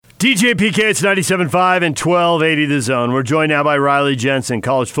DJ PK, it's 97.5 and 1280 The Zone. We're joined now by Riley Jensen,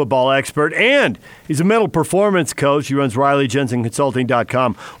 college football expert, and he's a mental performance coach. He runs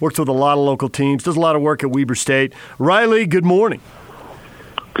RileyJensenConsulting.com, works with a lot of local teams, does a lot of work at Weber State. Riley, good morning.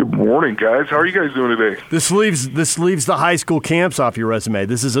 Good morning, guys. How are you guys doing today? This leaves the high school camps off your resume.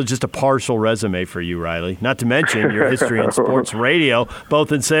 This is just a partial resume for you, Riley. Not to mention your history in sports radio,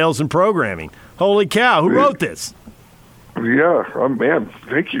 both in sales and programming. Holy cow, who wrote this? Yeah, man,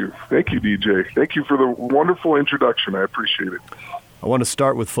 thank you. Thank you, DJ. Thank you for the wonderful introduction. I appreciate it. I want to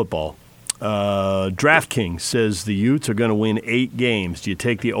start with football. DraftKings says the Utes are going to win 8 games. Do you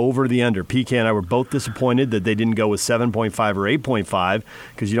take the over or the under? PK and I were both disappointed that they didn't go with 7.5 or 8.5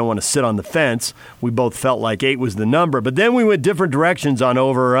 because you don't want to sit on the fence. We both felt like 8 was the number, but then we went different directions on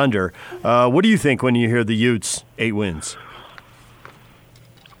over or under. What do you think when you hear the Utes 8 wins?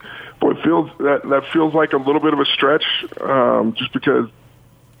 Well, that feels like a little bit of a stretch, just because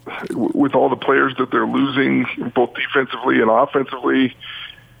with all the players that they're losing, both defensively and offensively.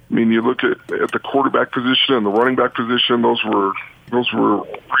 I mean, you look at the quarterback position and the running back position; those were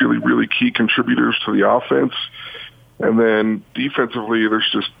really, really key contributors to the offense. And then defensively, there's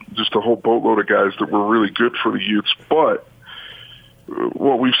just a whole boatload of guys that were really good for the Utes, but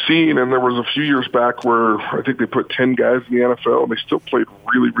what we've seen, and there was a few years back where I think they put 10 guys in the NFL, and they still played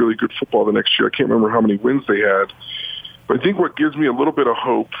really, really good football the next year. I can't remember how many wins they had. But I think what gives me a little bit of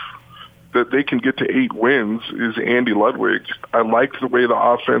hope that they can get to 8 wins is Andy Ludwig. I liked the way the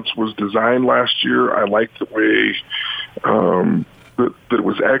offense was designed last year. I liked the way that it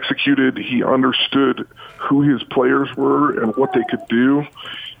was executed. He understood who his players were and what they could do,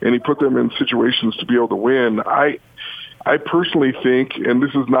 and he put them in situations to be able to win. I personally think, and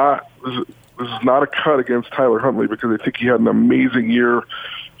this is not a cut against Tyler Huntley because I think he had an amazing year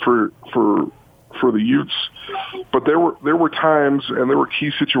for the Utes, but there were times and there were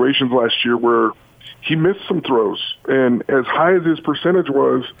key situations last year where he missed some throws, and as high as his percentage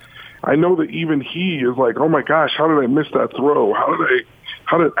was, I know that even he is like, oh my gosh, how did I miss that throw?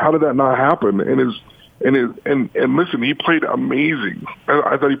 How did that not happen? And listen, he played amazing.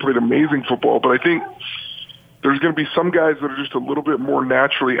 I thought he played amazing football, but I think there's going to be some guys that are just a little bit more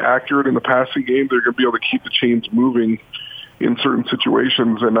naturally accurate in the passing game. They're going to be able to keep the chains moving in certain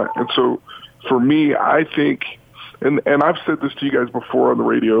situations. And so for me, I think, and I've said this to you guys before on the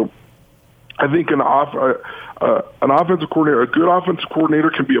radio, I think an offensive coordinator, a good offensive coordinator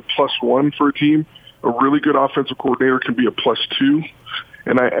can be a +1 for a team. A really good offensive coordinator can be a +2.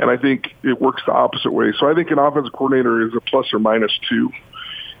 And I think it works the opposite way. So I think an offensive coordinator is a plus or minus 2.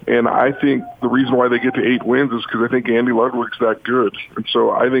 And I think the reason why they get to 8 wins is because I think Andy Ludwig's that good. And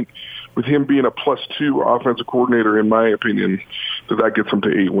so I think with him being a +2 offensive coordinator, in my opinion, that gets him to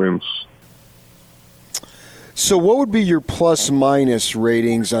 8 wins. So what would be your plus-minus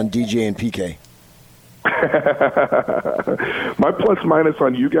ratings on DJ and PK? My plus-minus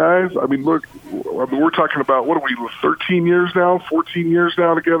on you guys, I mean, look, we're talking about, what are we, 13 years now, 14 years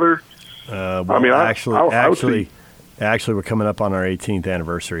now together? Actually, we're coming up on our 18th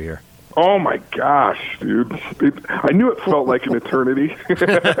anniversary here. Oh, my gosh, dude. I knew it felt like an eternity.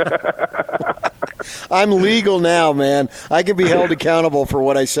 I'm legal now, man. I can be held accountable for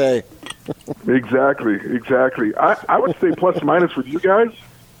what I say. Exactly. I would say plus-minus with you guys.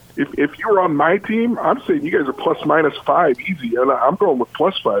 If you were on my team, I'm saying you guys are ±5 easy, and I'm going with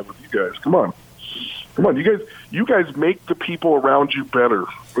 +5 with you guys. Come on. You guys make the people around you better.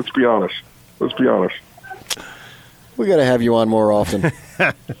 Let's be honest. We got to have you on more often.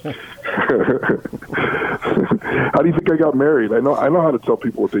 How do you think I got married? I know how to tell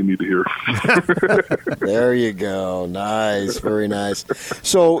people what they need to hear. There you go. Nice. Very nice.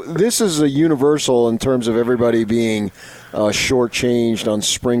 So this is a universal in terms of everybody being shortchanged on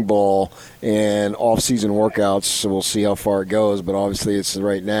spring ball and off-season workouts, so we'll see how far it goes, but obviously it's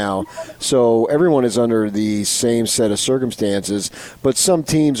right now. So everyone is under the same set of circumstances, but some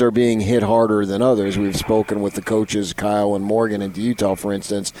teams are being hit harder than others. We've spoken with the coaches, Kyle and Morgan in Utah, for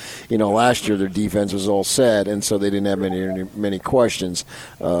instance. You know, last year their defense was all set, and so they didn't have many questions.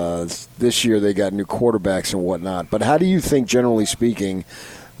 This year they got new quarterbacks and whatnot. But how do you think, generally speaking,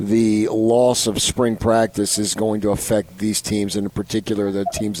 the loss of spring practice is going to affect these teams, and in particular the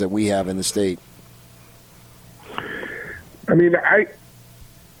teams that we have in the state? I mean, I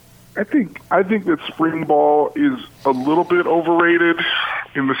think that spring ball is a little bit overrated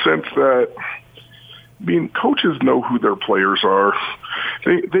in the sense that, I mean, coaches know who their players are.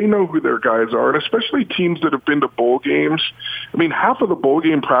 They know who their guys are, and especially teams that have been to bowl games. I mean, half of the bowl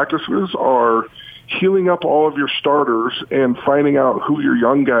game practices are healing up all of your starters and finding out who your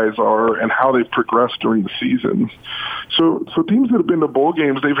young guys are and how they've progressed during the season. So teams that have been to bowl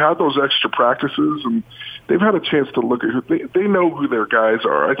games, they've had those extra practices and they've had a chance to look at who they know who their guys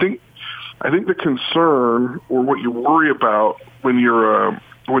are. I think the concern or what you worry about when you're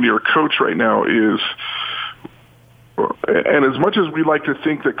a coach right now is, and as much as we like to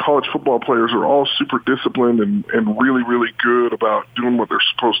think that college football players are all super disciplined and really, really good about doing what they're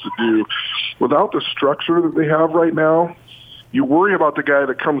supposed to do, without the structure that they have right now, you worry about the guy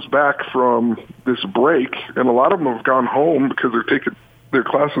that comes back from this break, and a lot of them have gone home because they're taking their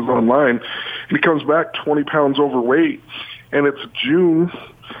classes online, and he comes back 20 pounds overweight, and it's June,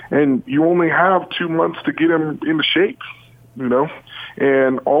 and you only have 2 months to get him into shape,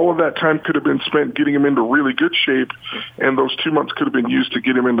 and all of that time could have been spent getting him into really good shape, and those 2 months could have been used to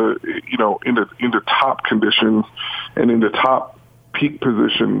get him into top condition and into top peak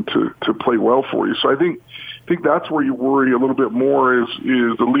position to play well for you. So I think that's where you worry a little bit more is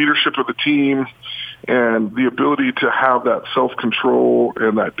the leadership of the team and the ability to have that self-control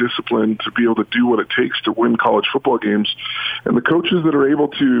and that discipline to be able to do what it takes to win college football games. And the coaches that are able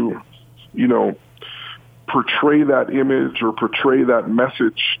to, portray that image or portray that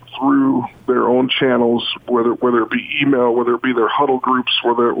message through their own channels, whether it be email, whether it be their huddle groups,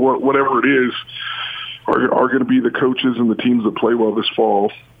 whatever it is, are going to be the coaches and the teams that play well this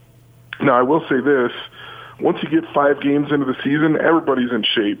fall. Now, I will say this. Once you get 5 games into the season, everybody's in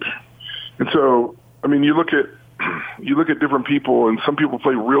shape. And so, you look at different people, and some people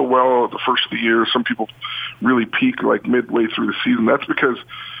play real well at the first of the year. Some people really peak like midway through the season. That's because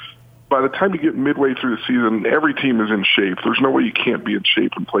by the time you get midway through the season, every team is in shape. There's no way you can't be in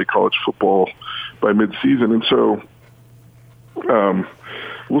shape and play college football by midseason. And so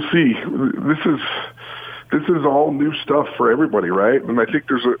we'll see. This is all new stuff for everybody, right? And I think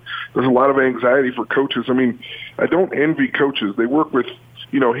there's a lot of anxiety for coaches. I don't envy coaches. They work with,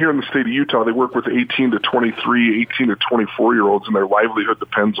 here in the state of Utah, they work with 18 to 23, 18 to 24-year-olds, and their livelihood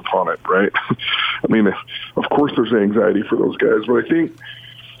depends upon it, right? Of course there's anxiety for those guys, but I think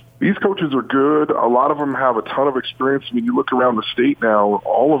these coaches are good. A lot of them have a ton of experience. You look around the state now,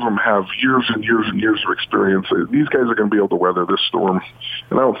 all of them have years and years and years of experience. These guys are going to be able to weather this storm.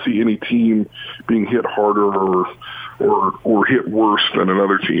 And I don't see any team being hit harder or hit worse than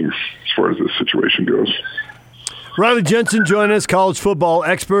another team as far as this situation goes. Riley Jensen joining us, college football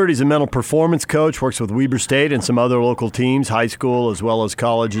expert. He's a mental performance coach, works with Weber State and some other local teams, high school as well as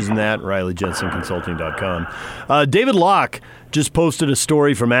colleges and that. RileyJensenConsulting.com. David Locke just posted a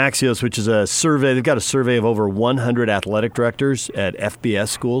story from Axios, which is a survey. They've got a survey of over 100 athletic directors at FBS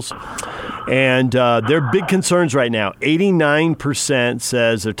schools. And their big concerns right now, 89%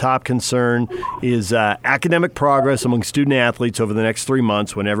 says their top concern is academic progress among student athletes over the next 3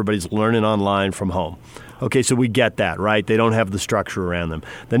 months when everybody's learning online from home. Okay, so we get that, right? They don't have the structure around them.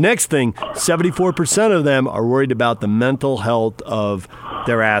 The next thing, 74% of them are worried about the mental health of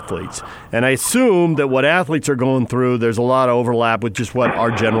their athletes. And I assume that what athletes are going through, there's a lot of overlap with just what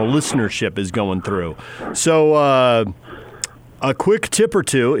our general listenership is going through. So a quick tip or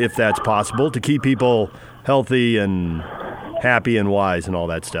two, if that's possible, to keep people healthy and happy and wise and all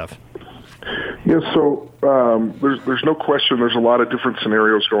that stuff. Yeah, so there's no question there's a lot of different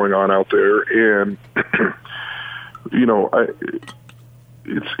scenarios going on out there, and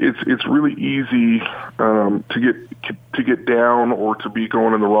it's really easy to get down or to be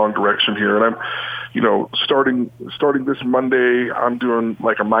going in the wrong direction here. And I'm starting this Monday, I'm doing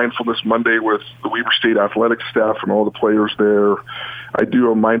like a mindfulness Monday with the Weber State athletic staff and all the players there. I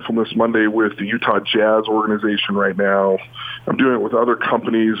do a mindfulness Monday with the Utah Jazz organization right now. I'm doing it with other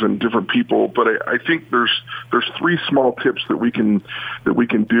companies and different people, but I think there's 3 small tips that we can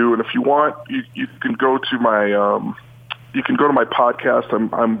do. And if you want, you can go to my podcast.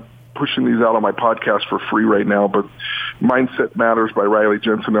 I'm pushing these out on my podcast for free right now, but Mindset Matters by Riley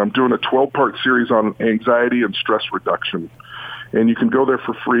Jensen. I'm doing a 12-part series on anxiety and stress reduction. And you can go there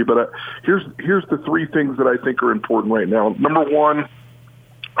for free. But here's the 3 things that I think are important right now. Number 1,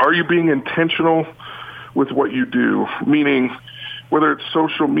 are you being intentional with what you do? Meaning, whether it's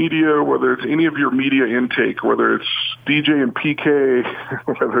social media, whether it's any of your media intake, whether it's DJ and PK,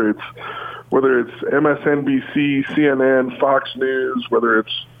 whether it's MSNBC, CNN, Fox News, whether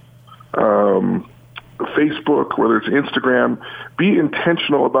it's Facebook, whether it's Instagram, be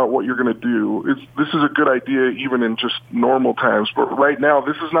intentional about what you're going to do. This is a good idea even in just normal times, but right now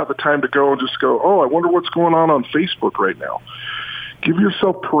this is not the time to go and just go, oh, I wonder what's going on Facebook right now. Give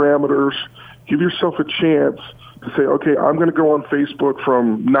yourself parameters. Give yourself a chance to say, okay, I'm going to go on Facebook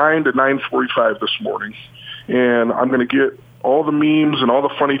from 9 to 9:45 this morning, and I'm going to get all the memes and all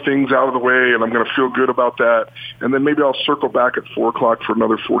the funny things out of the way, and I'm going to feel good about that. And then maybe I'll circle back at 4 o'clock for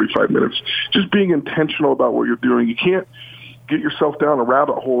another 45 minutes. Just being intentional about what you're doing. You can't get yourself down a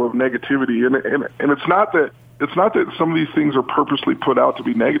rabbit hole of negativity. And it's not that some of these things are purposely put out to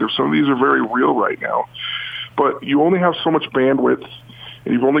be negative. Some of these are very real right now. But you only have so much bandwidth,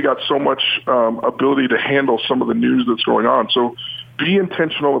 and you've only got so much ability to handle some of the news that's going on. So be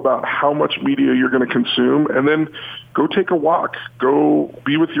intentional about how much media you're going to consume, and then go take a walk, go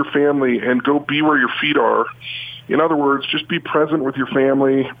be with your family, and go be where your feet are. In other words, just be present with your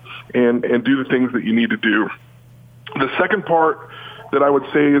family and do the things that you need to do. The second part that I would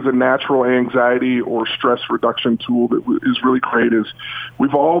say is a natural anxiety or stress reduction tool that is really great is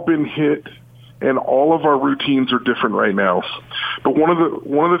we've all been hit, and all of our routines are different right now. But one of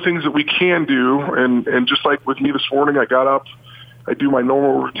the things that we can do, and just like with me this morning, I got up, I do my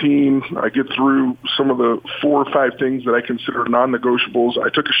normal routine. I get through some of the 4 or 5 things that I consider non-negotiables. I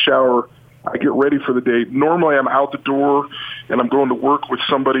took a shower. I get ready for the day. Normally I'm out the door and I'm going to work with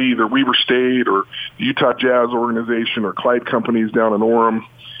somebody, either Weber State or the Utah Jazz organization or Clyde Companies down in Orem.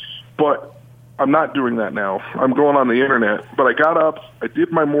 But I'm not doing that now. I'm going on the internet. But I got up, I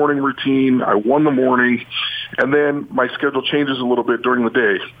did my morning routine, I won the morning, and then my schedule changes a little bit during the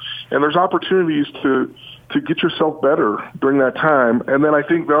day. And there's opportunities to get yourself better during that time. And then I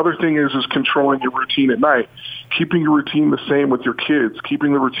think the other thing is controlling your routine at night, keeping your routine the same with your kids,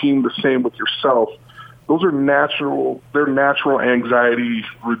 keeping the routine the same with yourself. Those are they're natural anxiety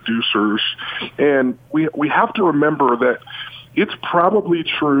reducers. And we have to remember that it's probably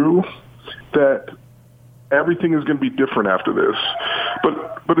true that everything is going to be different after this.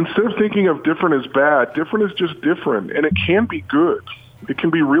 But instead of thinking of different as bad, different is just different, and it can be good. It can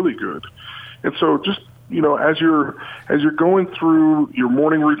be really good. And so just, as you're going through your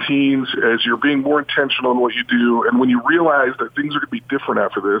morning routines, as you're being more intentional in what you do, and when you realize that things are going to be different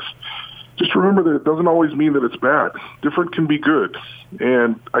after this, just remember that it doesn't always mean that it's bad. Different can be good.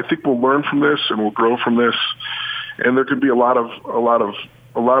 And I think we'll learn from this and we'll grow from this. And there could be a lot of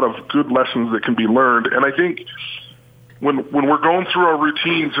good lessons that can be learned. And I think when we're going through our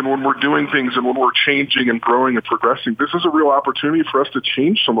routines and when we're doing things and when we're changing and growing and progressing, this is a real opportunity for us to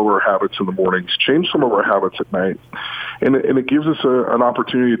change some of our habits in the mornings, change some of our habits at night. And it gives us an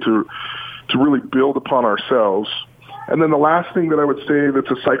opportunity to really build upon ourselves. And then the last thing that I would say that's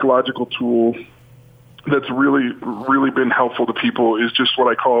a psychological tool that's really, really been helpful to people is just what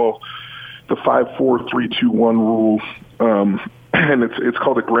I call the 5-4-3-2-1 rule. And it's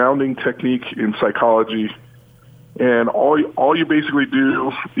called a grounding technique in psychology. And all you basically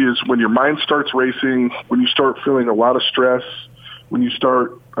do is when your mind starts racing, when you start feeling a lot of stress, when you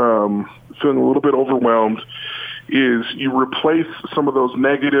start feeling a little bit overwhelmed, is you replace some of those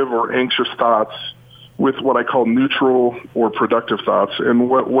negative or anxious thoughts with what I call neutral or productive thoughts. And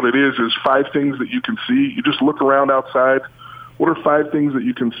what it is 5 things that you can see. You just look around outside. What are 5 things that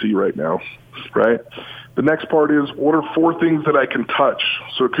you can see right now, right? The next part is, what are 4 things that I can touch?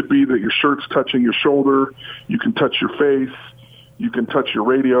 So it could be that your shirt's touching your shoulder. You can touch your face. You can touch your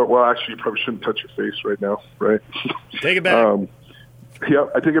radio. Well, actually, you probably shouldn't touch your face right now, right? Take it back. Yeah,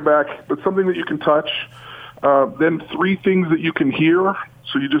 I take it back. But something that you can touch. Then 3 things that you can hear.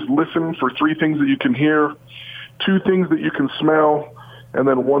 So you just listen for 3 things that you can hear, 2 things that you can smell, and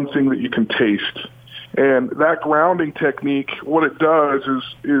then 1 thing that you can taste. And that grounding technique, what it does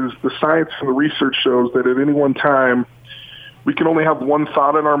is the science and the research shows that at any one time, we can only have 1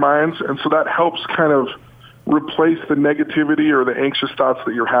 thought in our minds. And so that helps kind of replace the negativity or the anxious thoughts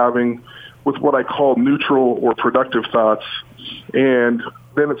that you're having with what I call neutral or productive thoughts. And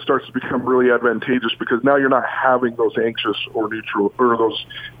then it starts to become really advantageous because now you're not having those anxious or neutral or those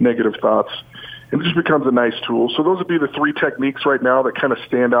negative thoughts. And it just becomes a nice tool. So those would be the 3 techniques right now that kind of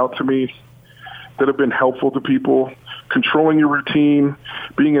stand out to me that have been helpful to people. Controlling your routine,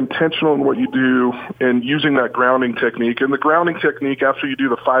 being intentional in what you do, and using that grounding technique. And the grounding technique, after you do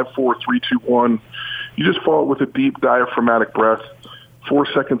the 5-4-3-2-1, you just follow it with a deep diaphragmatic breath, 4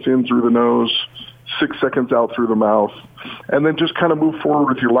 seconds in through the nose, 6 seconds out through the mouth, and then just kind of move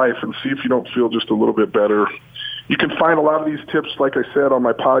forward with your life and see if you don't feel just a little bit better. You can find a lot of these tips, like I said, on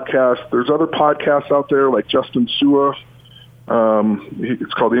my podcast. There's other podcasts out there like Justin Sua.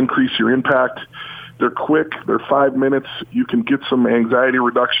 It's called Increase Your Impact. They're quick. They're 5 minutes. You can get some anxiety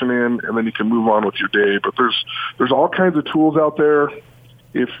reduction in, and then you can move on with your day. But there's all kinds of tools out there.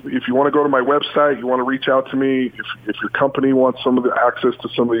 If you want to go to my website, you want to reach out to me. If your company wants some of the access to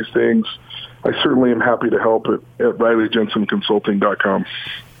some of these things, I certainly am happy to help at RileyJensenConsulting.com.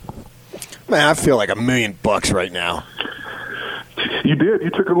 Man, I feel like $1 million right now. You did.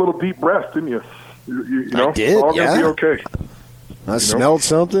 You took a little deep breath, didn't you? You know, I did. It's all yeah. gonna be okay. I smelled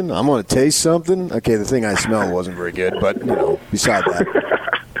something. I'm going to taste something. Okay, the thing I smelled wasn't very good, but, beside that.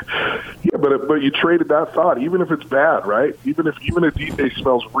 Yeah, but you traded that thought, even if it's bad, right? Even if DJ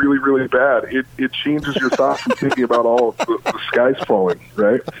smells really, really bad, it changes your thoughts from thinking about all of the skies falling,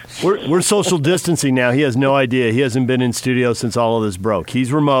 right? We're social distancing now. He has no idea. He hasn't been in studio since all of this broke.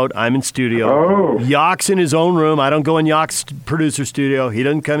 He's remote. I'm in studio. Oh. Yak's in his own room. I don't go in Yak's producer studio. He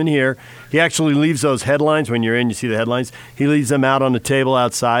doesn't come in here. He actually leaves those headlines when you're in. You see the headlines. He leaves them out on the table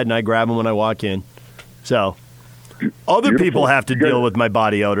outside, and I grab them when I walk in. So other Beautiful. people have to deal with my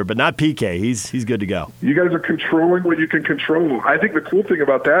body odor, but not PK. He's good to go. You guys are controlling what you can control. I think the cool thing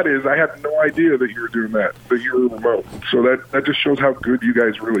about that is I had no idea that you were doing that you were remote. So that just shows how good you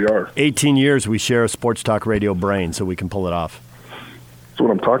guys really are. 18 years we share a sports talk radio brain, so we can pull it off. That's what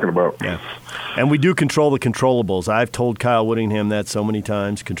I'm talking about. Yeah. And we do control the controllables. I've told Kyle Whittingham that so many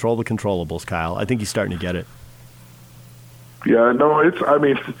times. Control the controllables, Kyle. I think he's starting to get it. Yeah, no,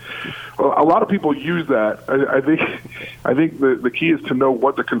 a lot of people use that. I think the key is to know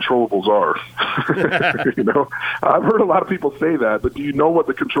what the controllables are. I've heard a lot of people say that, but do you know what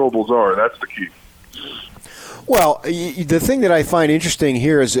the controllables are? That's the key. Well, the thing that I find interesting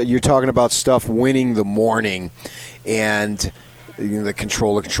here is that you're talking about stuff winning the morning and the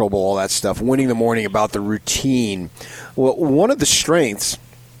controllable, all that stuff, winning the morning, about the routine. Well, one of the strengths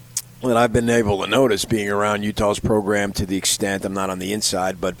that I've been able to notice being around Utah's program, to the extent I'm not on the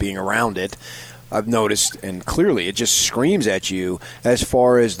inside, but being around it, I've noticed, and clearly it just screams at you as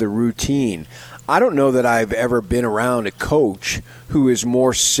far as the routine. I don't know that I've ever been around a coach who is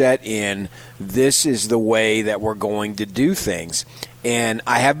more set in, this is the way that we're going to do things. And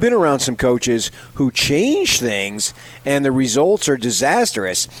I have been around some coaches who change things, and the results are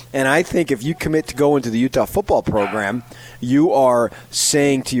disastrous. And I think if you commit to go into the Utah football program, you are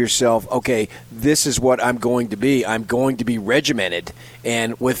saying to yourself, okay, this is what I'm going to be. I'm going to be regimented.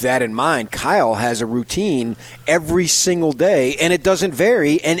 And with that in mind, Kyle has a routine every single day, and it doesn't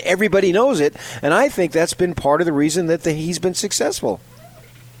vary, and everybody knows it. And I think that's been part of the reason that he's been successful.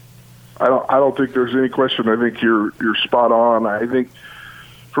 I don't think there's any question. I think you're spot on. I think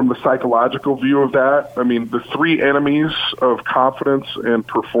from the psychological view of that, the three enemies of confidence and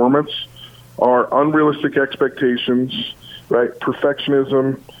performance are unrealistic expectations, right?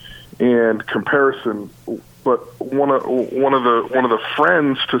 Perfectionism and comparison. But one of the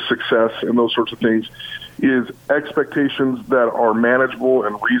friends to success in those sorts of things is expectations that are manageable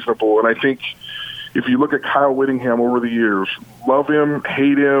and reasonable. And I think if you look at Kyle Whittingham over the years, love him,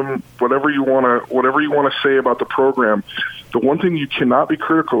 hate him, whatever you want to say about the program, the one thing you cannot be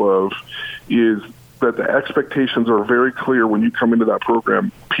critical of is that the expectations are very clear when you come into that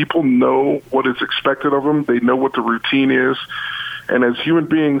program. People know what is expected of them. They know what the routine is. And as human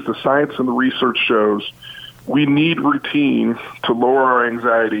beings, the science and the research shows we need routine to lower our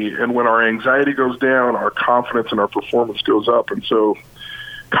anxiety. And when our anxiety goes down, our confidence and our performance goes up. And so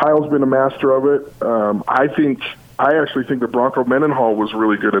Kyle's been a master of it. I actually think that Bronco Mendenhall was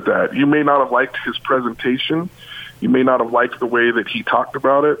really good at that. You may not have liked his presentation. You may not have liked the way that he talked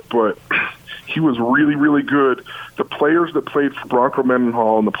about it, but he was really, really good. The players that played for Bronco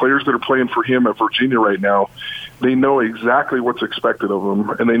Mendenhall and the players that are playing for him at Virginia right now, they know exactly what's expected of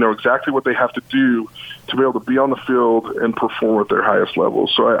them, and they know exactly what they have to do to be able to be on the field and perform at their highest level.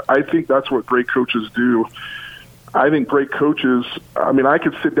 So I think that's what great coaches do. I think great coaches, I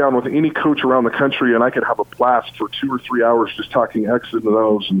could sit down with any coach around the country and I could have a blast for 2 or 3 hours just talking X's and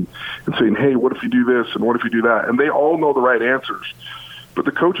O's and saying, hey, what if you do this and what if you do that? And they all know the right answers. But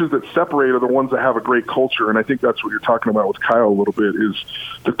the coaches that separate are the ones that have a great culture, and I think that's what you're talking about with Kyle a little bit, is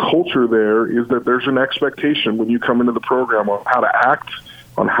the culture there is that there's an expectation when you come into the program on how to act,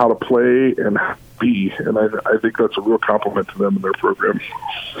 on how to play, and how to be. And I think that's a real compliment to them in their program.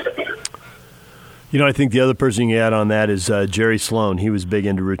 I think the other person you add on that is Jerry Sloan. He was big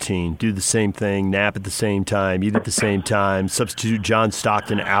into routine. Do the same thing, nap at the same time, eat at the same time, substitute John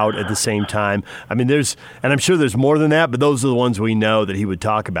Stockton out at the same time. And I'm sure there's more than that, but those are the ones we know that he would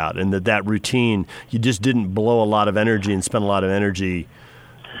talk about, and that routine, you just didn't blow a lot of energy and spend a lot of energy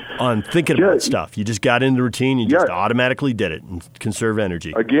on thinking about stuff. You just got into the routine, you just automatically did it and conserve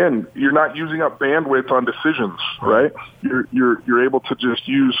energy. Again, you're not using up bandwidth on decisions, right? You're able to just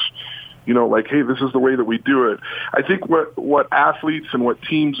use, hey, this is the way that we do it. I think what athletes and what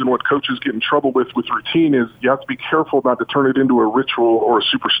teams and what coaches get in trouble with routine is you have to be careful not to turn it into a ritual or a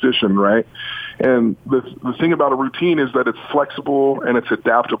superstition, right? And the thing about a routine is that it's flexible and it's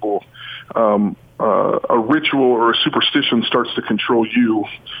adaptable. A ritual or a superstition starts to control you,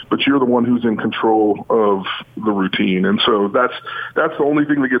 but you're the one who's in control of the routine. And so that's the only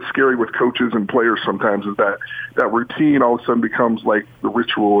thing that gets scary with coaches and players sometimes, is that routine all of a sudden becomes like the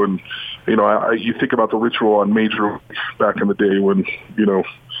ritual. And, you think about the ritual on Major League back in the day when,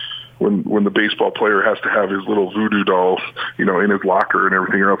 when the baseball player has to have his little voodoo doll, in his locker and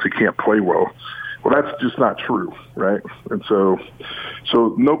everything, or else he can't play well. Well, that's just not true, right? And so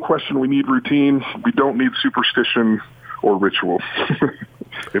no question we need routine. We don't need superstition or ritual,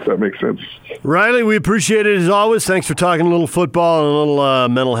 if that makes sense. Riley, we appreciate it as always. Thanks for talking a little football and a little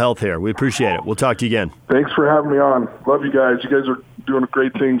mental health here. We appreciate it. We'll talk to you again. Thanks for having me on. Love you guys. You guys are doing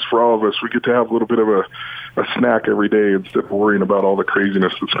great things for all of us. We get to have a little bit of a snack every day instead of worrying about all the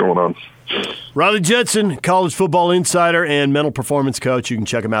craziness that's going on. Riley Jensen, college football insider and mental performance coach. You can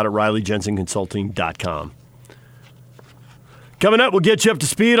check him out at RileyJensenConsulting.com. Coming up, we'll get you up to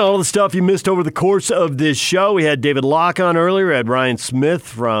speed on all the stuff you missed over the course of this show. We had David Locke on earlier. We had Ryan Smith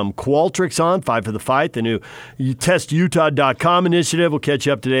from Qualtrics on, Fight for the Fight, the new TestUtah.com initiative. We'll catch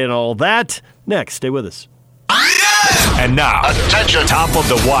you up to date on all that. Next, stay with us. And now, attention, top of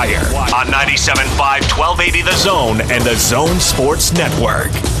the wire on 97.5, 1280 The Zone and The Zone Sports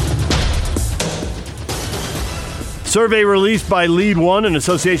Network. Survey released by Lead One, an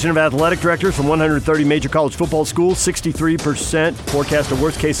association of athletic directors from 130 major college football schools. 63% forecast a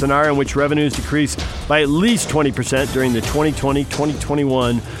worst-case scenario in which revenues decrease by at least 20% during the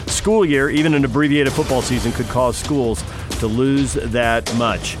 2020-2021 school year. Even an abbreviated football season could cause schools to lose that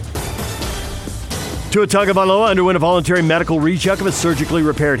much. Tua Tagovailoa underwent a voluntary medical recheck of a surgically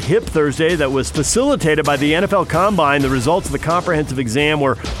repaired hip Thursday that was facilitated by the NFL Combine. The results of the comprehensive exam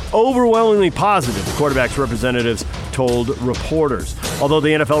were overwhelmingly positive, the quarterback's representatives told reporters. Although the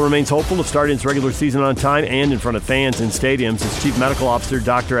NFL remains hopeful of starting its regular season on time and in front of fans in stadiums, its chief medical officer,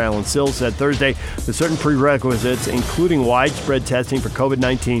 Dr. Alan Sills, said Thursday that certain prerequisites, including widespread testing for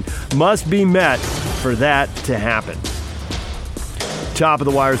COVID-19, must be met for that to happen. Top of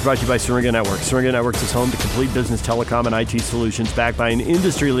the Wire is brought to you by Syringa Networks. Syringa Networks is home to complete business telecom and IT solutions backed by an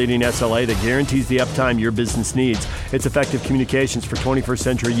industry-leading SLA that guarantees the uptime your business needs. It's effective communications for 21st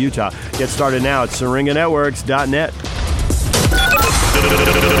century Utah. Get started now at syringanetworks.net.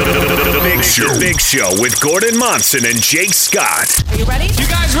 The Big Show with Gordon Monson and Jake Scott. Are you ready? You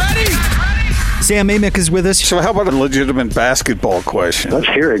guys ready? Sam Amick is with us. So how about a legitimate basketball question? Let's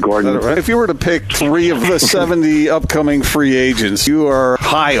hear it, Gordon. If you were to pick 3 of the 70 upcoming free agents you are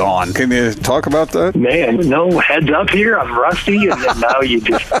high on, can you talk about that? Man, no heads up here. I'm rusty, and then now you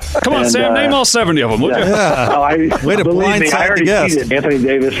just... Come on, Sam, name all 70 of them, would you? Way to blindside the guest. Anthony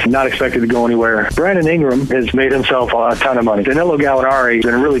Davis, not expected to go anywhere. Brandon Ingram has made himself a ton of money. Danilo Gallinari has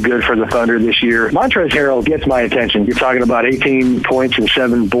been really good for the Thunder this year. Montrezl Harrell gets my attention. You're talking about 18 points and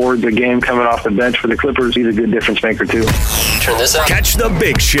 7 boards a game coming off the bench for the Clippers. He's a good difference maker, too. Turn this up. Catch the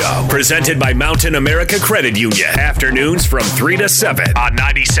Big Show, presented by Mountain America Credit Union. Afternoons from 3 to 7 on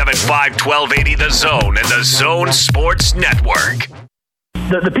 97.5, 1280 The Zone and The Zone Sports Network.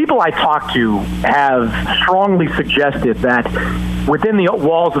 The people I talk to have strongly suggested that within the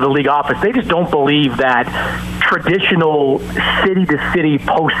walls of the league office, they just don't believe that traditional city-to-city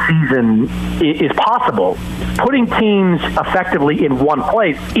postseason is possible. Putting teams effectively in one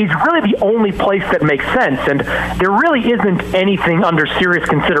place is really the only place that makes sense, and there really isn't anything under serious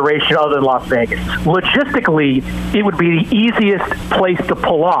consideration other than Las Vegas. Logistically, it would be the easiest place to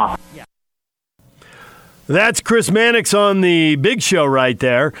pull off. That's Chris Mannix on the Big Show right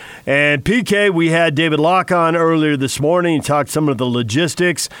there. And PK, we had David Locke on earlier this morning. He talked some of the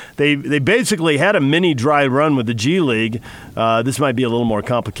logistics. They basically had a mini dry run with the G League. This might be a little more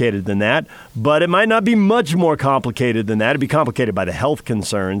complicated than that, but it might not be much more complicated than that. It'd be complicated by the health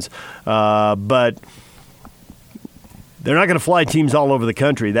concerns, but they're not going to fly teams all over the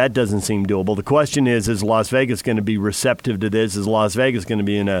country. That doesn't seem doable. The question is Las Vegas going to be receptive to this? Is Las Vegas going to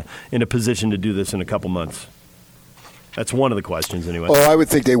be in a position to do this in a couple months? That's one of the questions anyway. Oh, I would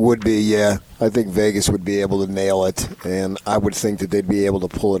think they would be, yeah. I think Vegas would be able to nail it, and I would think that they'd be able to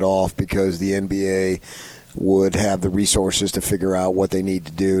pull it off because the NBA would have the resources to figure out what they need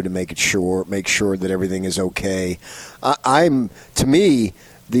to do to make sure that everything is okay. To me,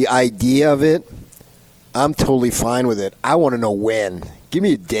 the idea of it, I'm totally fine with it. I want to know when. Give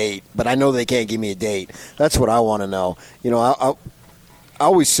me a date, but I know they can't give me a date. That's what I want to know. You know, I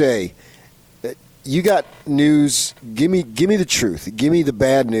always say, you got news, give me the truth. Give me the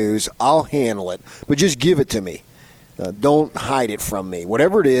bad news. I'll handle it, but just give it to me. Don't hide it from me.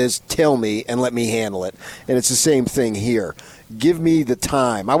 Whatever it is, tell me and let me handle it. And it's the same thing here. Give me the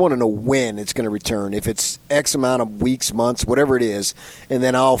time. I want to know when it's going to return. If it's X amount of weeks, months, whatever it is, and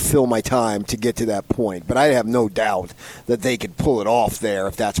then I'll fill my time to get to that point. But I have no doubt that they could pull it off there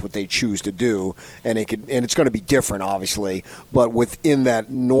if that's what they choose to do, and it's going to be different, obviously. But within that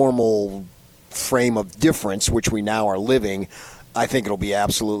normal frame of difference, which we now are living, I think it'll be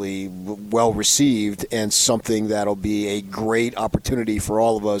absolutely well received and something that'll be a great opportunity for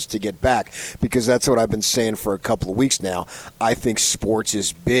all of us to get back, because that's what I've been saying for a couple of weeks now. I think sports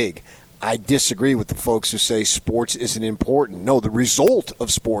is big. I disagree with the folks who say sports isn't important. No, the result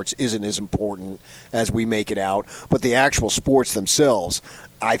of sports isn't as important as we make it out, but the actual sports themselves,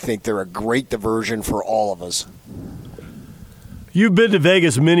 I think they're a great diversion for all of us. You've been to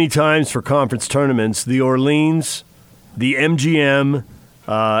Vegas many times for conference tournaments. The Orleans, the MGM,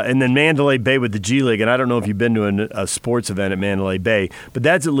 and then Mandalay Bay with the G League. And I don't know if you've been to a sports event at Mandalay Bay, but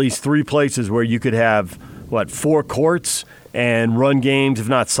that's at least 3 places where you could have, 4 courts and run games, if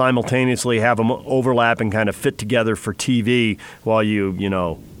not simultaneously, have them overlap and kind of fit together for TV while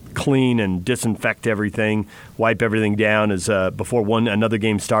you clean and disinfect everything, wipe everything down as before another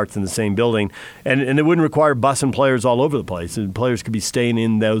game starts in the same building. And it wouldn't require bussing players all over the place. And players could be staying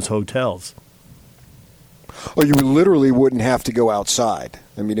in those hotels. Or you literally wouldn't have to go outside.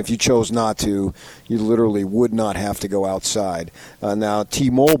 I mean, if you chose not to, you literally would not have to go outside. Now,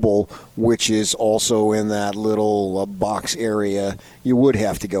 T-Mobile, which is also in that little box area, you would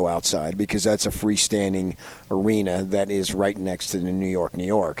have to go outside because that's a freestanding arena that is right next to the New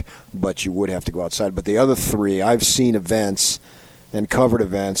York. But you would have to go outside. But the other 3, I've seen events and covered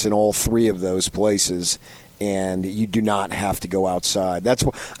events in all 3 of those places, and you do not have to go outside.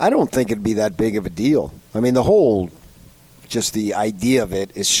 I don't think it'd be that big of a deal. I mean, just the idea of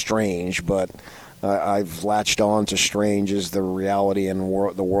it is strange, but I've latched on to strange as the reality and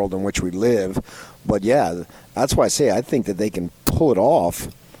the world in which we live. But yeah, that's why I say I think that they can pull it off,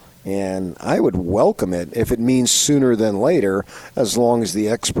 and I would welcome it if it means sooner than later, as long as the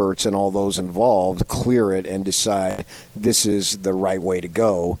experts and all those involved clear it and decide this is the right way to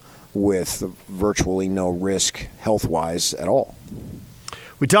go, with virtually no risk health-wise at all.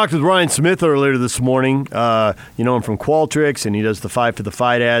 We talked with Ryan Smith earlier this morning. You know him from Qualtrics, and he does the 5 for the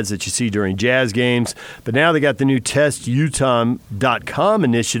Fight ads that you see during Jazz games. But now they got the new TestUtah.com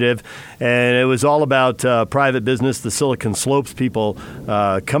initiative, and it was all about private business, the Silicon Slopes people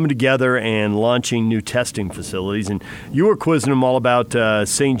coming together and launching new testing facilities. And you were quizzing them all about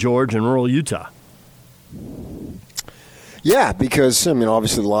St. George and rural Utah. Yeah, because,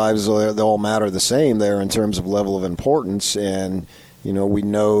 obviously the lives, they all matter the same there in terms of level of importance. And, we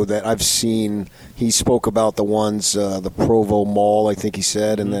know that he spoke about the ones, the Provo Mall, I think he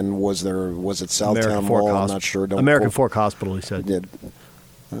said, and then was it Southtown Mall? I'm not sure. American Fork Hospital, he said. Did.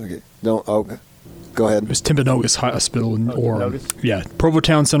 Okay. Okay. Go ahead. It was Timpanogos Hospital in Orem. Yeah, Provo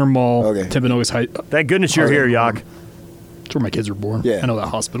Town Center Mall, okay. Timpanogos High. Thank goodness you're here, Yak. That's where my kids were born. Yeah. I know that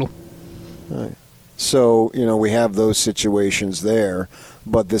hospital. All right. So, we have those situations there,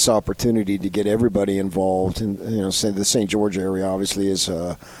 but this opportunity to get everybody involved, and, the St. George area obviously is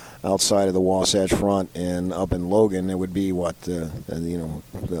outside of the Wasatch Front, and up in Logan, it would be the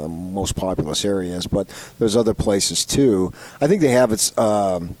most populous areas, but there's other places too. I think they have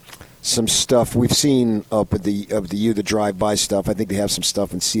some stuff we've seen up at the drive-by stuff. I think they have some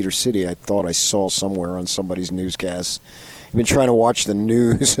stuff in Cedar City. I thought I saw somewhere on somebody's newscast. You've been trying to watch the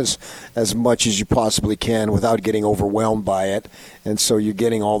news as much as you possibly can without getting overwhelmed by it. And so you're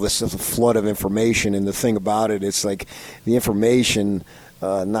getting all this flood of information. And the thing about it, it's like the information,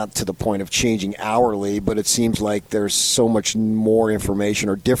 not to the point of changing hourly, but it seems like there's so much more information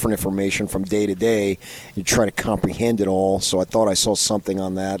or different information from day to day. You try to comprehend it all. So I thought I saw something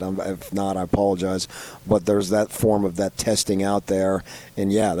on that. If not, I apologize. But there's that form of that testing out there.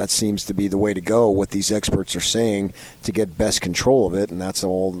 And, yeah, that seems to be the way to go, what these experts are saying, to get best control of it. And that's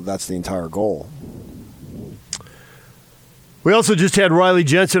the entire goal. We also just had Riley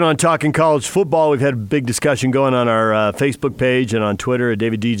Jensen on Talking College Football. We've had a big discussion going on our Facebook page and on Twitter at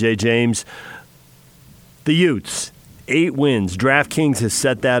David DJ James. The Utes, 8 wins. DraftKings has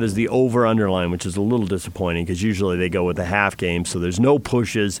set that as the over-underline, which is a little disappointing because usually they go with a half game, so there's no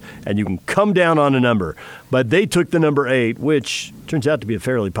pushes, and you can come down on a number. But they took the number 8, which turns out to be a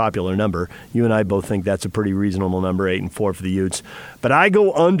fairly popular number. You and I both think that's a pretty reasonable number, 8-4 for the Utes. But I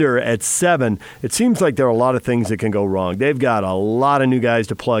go under at 7. It seems like there are a lot of things that can go wrong. They've got a lot of new guys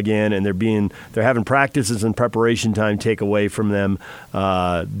to plug in, and they're having practices and preparation time take away from them.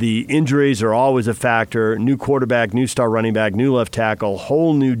 The injuries are always a factor. New quarterback, new star running back, new left tackle,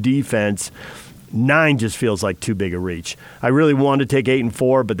 whole new defense. 9 just feels like too big a reach. I really wanted to take 8 and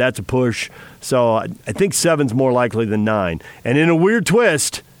 4, but that's a push. So I think 7's more likely than 9. And in a weird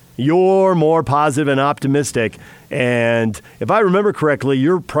twist, you're more positive and optimistic. And if I remember correctly,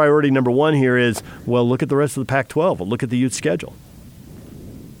 your priority number 1 here is, well, look at the rest of the Pac-12. Look at the Ute schedule.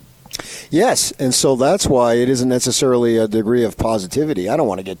 Yes, and so that's why it isn't necessarily a degree of positivity. I don't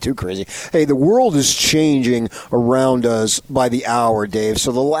want to get too crazy. Hey, the world is changing around us by the hour, Dave,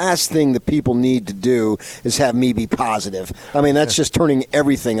 so the last thing that people need to do is have me be positive. I mean, that's just turning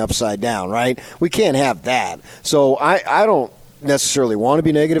everything upside down, right? We can't have that. So I don't necessarily want to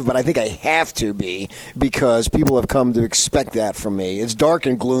be negative, but I think I have to be because people have come to expect that from me. It's dark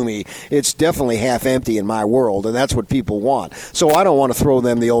and gloomy. It's definitely half empty in my world, and that's what people want. So I don't want to throw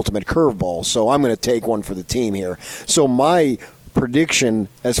them the ultimate curveball, so I'm going to take one for the team here. So my prediction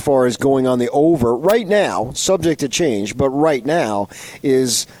as far as going on the over right now, subject to change, but right now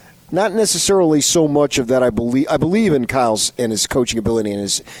is not necessarily so much of that. I believe in Kyle's and his coaching ability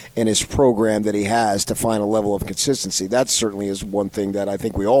and his program that he has to find a level of consistency. That certainly is one thing that I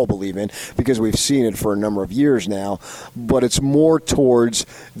think we all believe in because we've seen it for a number of years now. But it's more towards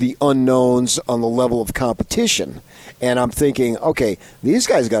the unknowns on the level of competition. And I'm thinking, okay, these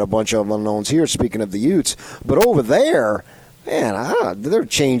guys got a bunch of unknowns here, speaking of the Utes. But over there, man, they're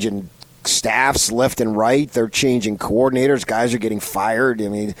changing staffs left and right. They're changing coordinators. Guys are getting fired. I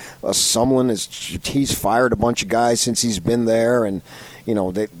mean, Sumlin he's fired a bunch of guys since he's been there, and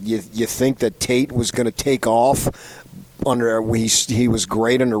that you think that Tate was going to take off under he was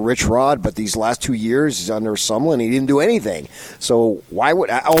great under Rich Rod, but these last 2 years under Sumlin, he didn't do anything. So why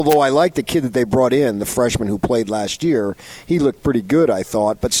would? Although I like the kid that they brought in, the freshman who played last year, he looked pretty good, I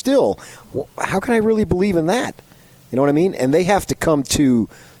thought. But still, how can I really believe in that? You know what I mean? And they have to come to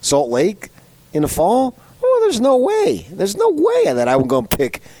Salt Lake in the fall? Oh, there's no way. There's no way that I'm going to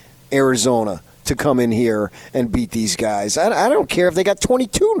pick Arizona to come in here and beat these guys. I don't care if they got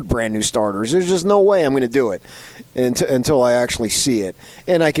 22 brand new starters. There's just no way I'm going to do it until I actually see it.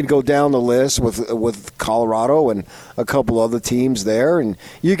 And I can go down the list with Colorado and a couple other teams there, and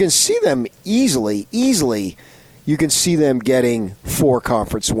you can see them easily. You can see them getting 4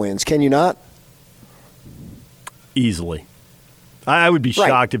 conference wins. Can you not? Easily. I would be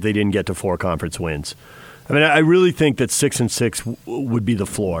shocked if they didn't get to 4 conference wins. I mean, I really think that 6-6 would be the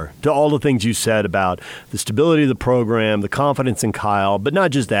floor to all the things you said about the stability of the program, the confidence in Kyle, but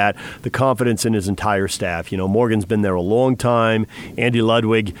not just that, the confidence in his entire staff. Morgan's been there a long time. Andy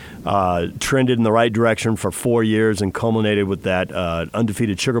Ludwig trended in the right direction for 4 years and culminated with that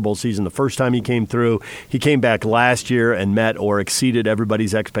undefeated Sugar Bowl season the first time he came through. He came back last year and met or exceeded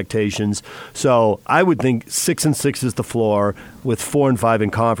everybody's expectations. So I would think 6-6 is the floor, with 4-5 in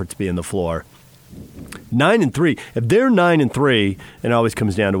conference being the floor. 9-3. If they're 9-3, and it always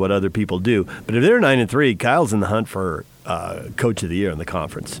comes down to what other people do, but if they're 9-3, Kyle's in the hunt for Coach of the Year in the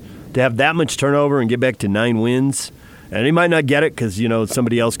conference. To have that much turnover and get back to 9 wins, and he might not get it because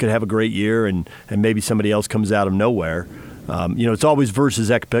somebody else could have a great year, and maybe somebody else comes out of nowhere. It's always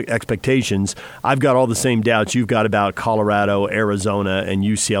versus expectations. I've got all the same doubts you've got about Colorado, Arizona, and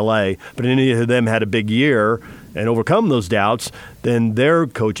UCLA, but any of them had a big year and overcome those doubts, then their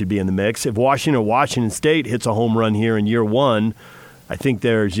coach would be in the mix. If Washington State hits a home run here in year 1, I think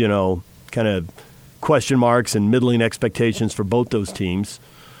there's, kind of question marks and middling expectations for both those teams.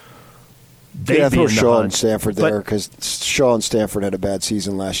 I throw Shaw and Stanford there because Shaw and Stanford had a bad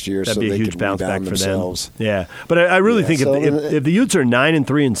season last year, so be a they huge could bounce back themselves. For them. Yeah, but I really think if the Utes are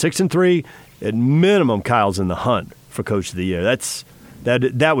 9-3 and 6-3, at minimum, Kyle's in the hunt for Coach of the Year.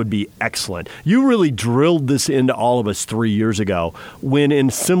 That would be excellent. You really drilled this into all of us 3 years ago when in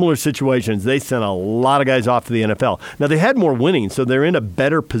similar situations they sent a lot of guys off to the NFL. Now, they had more winning, so they're in a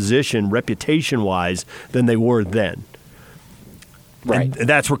better position reputation-wise than they were then. Right. And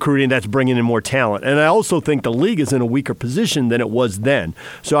that's recruiting, that's bringing in more talent. And I also think the league is in a weaker position than it was then.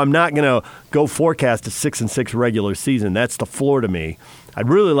 So I'm not going to go forecast a 6-6 regular season. That's the floor to me. I'd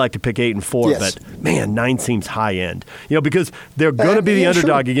really like to pick 8-4, but man, 9 seems high end. Because they're going to be the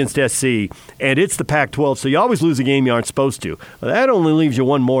underdog against SC, and it's the Pac-12, so you always lose a game you aren't supposed to. Well, that only leaves you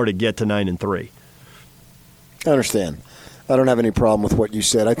one more to get to 9-3. I understand. I don't have any problem with what you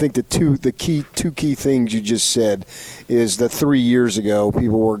said. I think the two key things you just said is that 3 years ago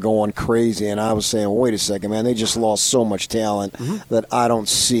people were going crazy, and I was saying, well, wait a second, man, they just lost so much talent that I don't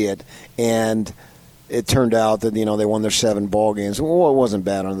see it. And it turned out that, they won their 7 ball games. Well, it wasn't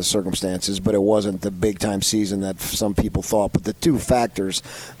bad under the circumstances, but it wasn't the big-time season that some people thought. But the two factors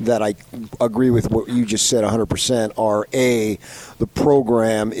that I agree with what you just said 100% are, A, the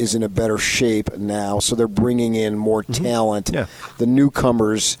program is in a better shape now, so they're bringing in more talent. Yeah. The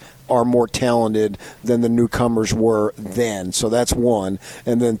newcomers are more talented than the newcomers were then. So that's one.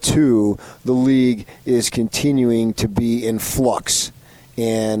 And then 2, the league is continuing to be in flux.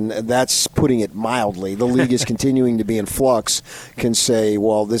 And that's putting it mildly. The league is continuing to be in flux. Can say,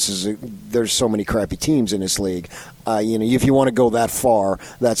 well, there's so many crappy teams in this league. If you want to go that far,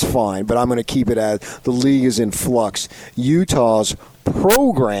 that's fine. But I'm going to keep it as the league is in flux. Utah's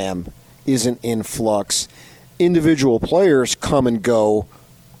program isn't in flux. Individual players come and go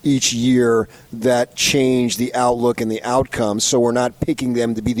each year that change the outlook and the outcome. So we're not picking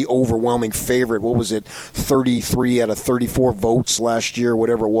them to be the overwhelming favorite. What was it, 33 out of 34 votes last year,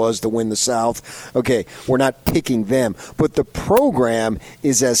 whatever it was, to win the South? Okay, we're not picking them. But the program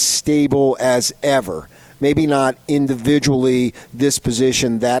is as stable as ever. Maybe not individually this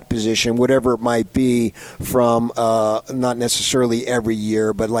position, that position, whatever it might be from not necessarily every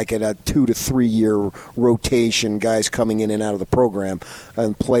year, but like at a 2 to 3 year rotation, guys coming in and out of the program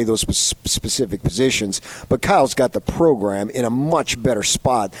and play those specific positions. But Kyle's got the program in a much better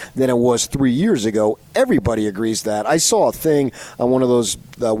spot than it was 3 years ago. Everybody agrees that. I saw a thing on one of those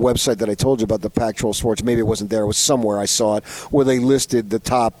website that I told you about, the Pac-12 Sports. Maybe it wasn't there. It was somewhere I saw it, where they listed the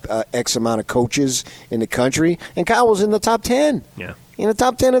top X amount of coaches in the country, and Kyle was in the top 10. Yeah. In the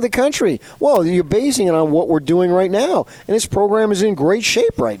top 10 of the country. Well, you're basing it on what we're doing right now, and his program is in great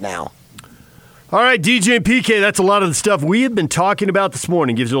shape right now. All right, DJ and PK, that's a lot of the stuff we have been talking about this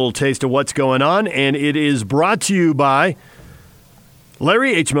morning. Gives you a little taste of what's going on, and it is brought to you by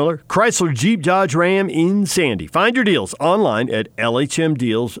Larry H. Miller, Chrysler, Jeep, Dodge, Ram in Sandy. Find your deals online at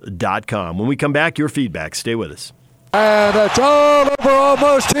LHMdeals.com. When we come back, your feedback. Stay with us. And it's all over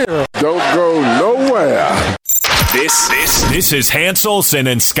almost here. Don't go nowhere. This is Hans Olsen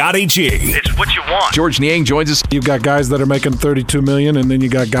and Scotty G. It's what you want. George Niang joins us. You've got guys that are making $32 million, and then you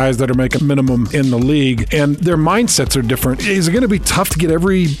got guys that are making minimum in the league, and their mindsets are different. Is it going to be tough to get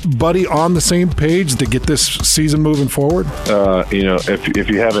everybody on the same page to get this season moving forward? If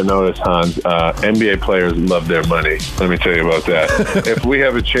you haven't noticed, Hans, NBA players love their money. Let me tell you about that. If we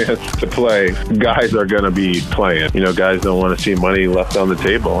have a chance to play, guys are going to be playing. Guys don't want to see money left on the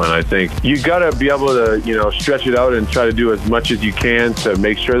table, and I think you got to be able to, stretch it out and try to do as much as you can to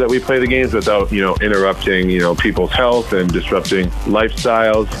make sure that we play the games without, interrupting, people's health and disrupting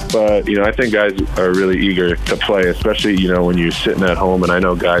lifestyles. But, I think guys are really eager to play, especially, when you're sitting at home. And I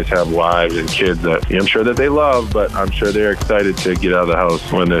know guys have wives and kids that I'm sure that they love, but I'm sure they're excited to get out of the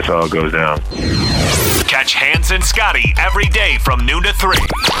house when this all goes down. Catch Hans and Scotty every day from noon to 3.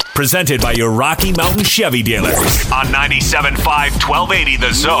 Presented by your Rocky Mountain Chevy dealers on 97.5 1280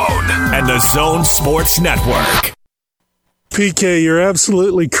 The Zone and The Zone Sports Network. PK, you're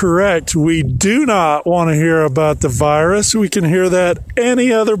absolutely correct. We do not want to hear about the virus. We can hear that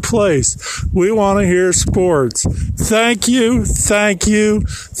any other place. We want to hear sports. Thank you, thank you,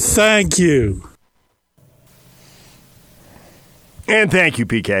 thank you. And thank you,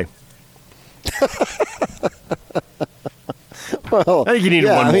 PK. Well, I think you needed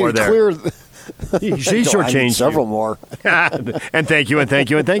one more there. She shortchanged several more. And thank you, and thank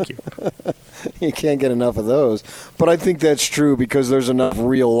you, and thank you. You can't get enough of those. But I think that's true because there's enough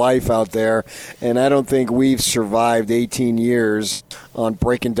real life out there, and I don't think we've survived 18 years on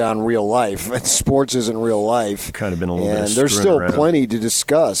breaking down real life. And sports isn't real life. Kind of been a little bit and there's still plenty to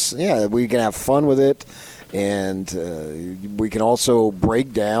discuss. Yeah, we can have fun with it. And we can also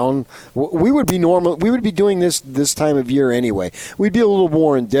break down. We would be doing this time of year anyway. We'd be a little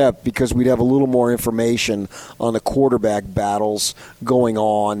more in depth because we'd have a little more information on the quarterback battles going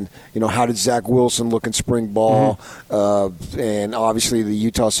on. How did Zach Wilson look in spring ball? And obviously the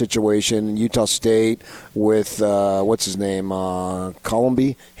Utah situation, Utah State with what's his name, Henry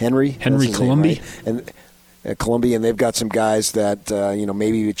Colombi, right? And Columbia, and they've got some guys that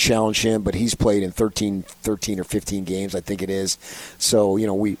maybe would challenge him, but he's played in 13 or 15 games, I think it is. So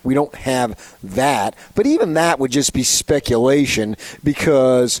we don't have that, but even that would just be speculation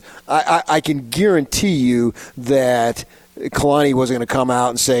because I can guarantee you that Kalani wasn't going to come out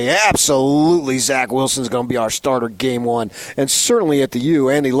and say, absolutely, Zach Wilson's going to be our starter game one. And certainly at the U,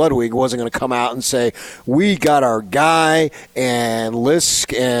 Andy Ludwig wasn't going to come out and say, we got our guy, and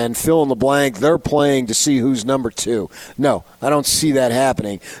Lisk and fill in the blank, they're playing to see who's number 2. No, I don't see that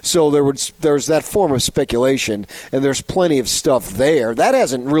happening. So there's that form of speculation, and there's plenty of stuff there. That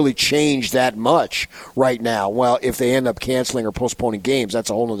hasn't really changed that much right now. Well, if they end up canceling or postponing games, that's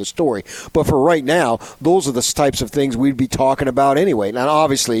a whole other story. But for right now, those are the types of things we'd be talking about anyway. Now,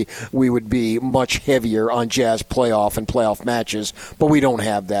 obviously, we would be much heavier on Jazz playoff and playoff matches, but we don't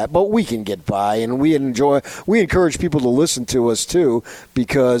have that. But we can get by, and we encourage people to listen to us, too,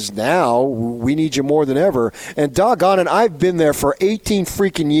 because now we need you more than ever. And doggone it, I've been there for 18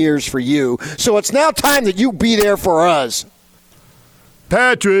 freaking years for you, so it's now time that you be there for us.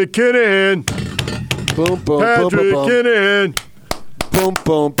 Patrick Kinahan. Boom, boom, Patrick boom, boom, Kinahan. Boom,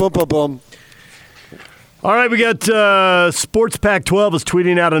 boom, boom, boom, boom. All right, we got Sports Pac-12 is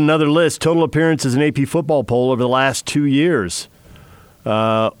tweeting out another list. Total appearances in AP football poll over the last 2 years.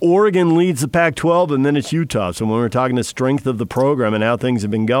 Oregon leads the Pac-12, and then it's Utah. So when we're talking the strength of the program and how things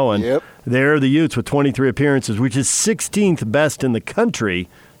have been going, there are the Utes with 23 appearances, which is 16th best in the country,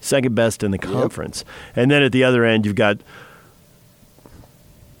 second best in the conference. And then at the other end, you've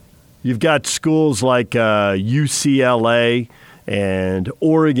got schools like UCLA and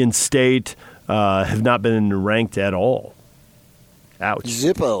Oregon State have not been ranked at all. Ouch.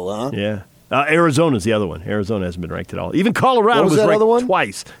 Zippo, huh? Yeah. Arizona's the other one. Arizona hasn't been ranked at all. Even Colorado was ranked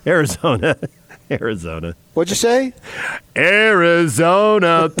twice. Arizona. What'd you say?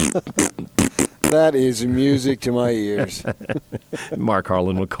 Arizona. That is music to my ears. Mark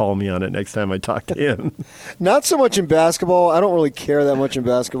Harlan will call me on it next time I talk to him. Not so much in basketball. I don't really care that much in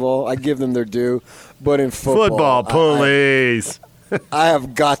basketball. I give them their due. But in football, police. I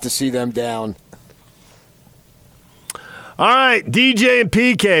have got to see them down. All right, DJ and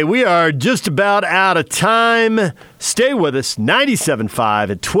PK, we are just about out of time. Stay with us, 97.5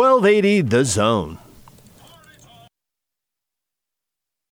 at 1280 The Zone.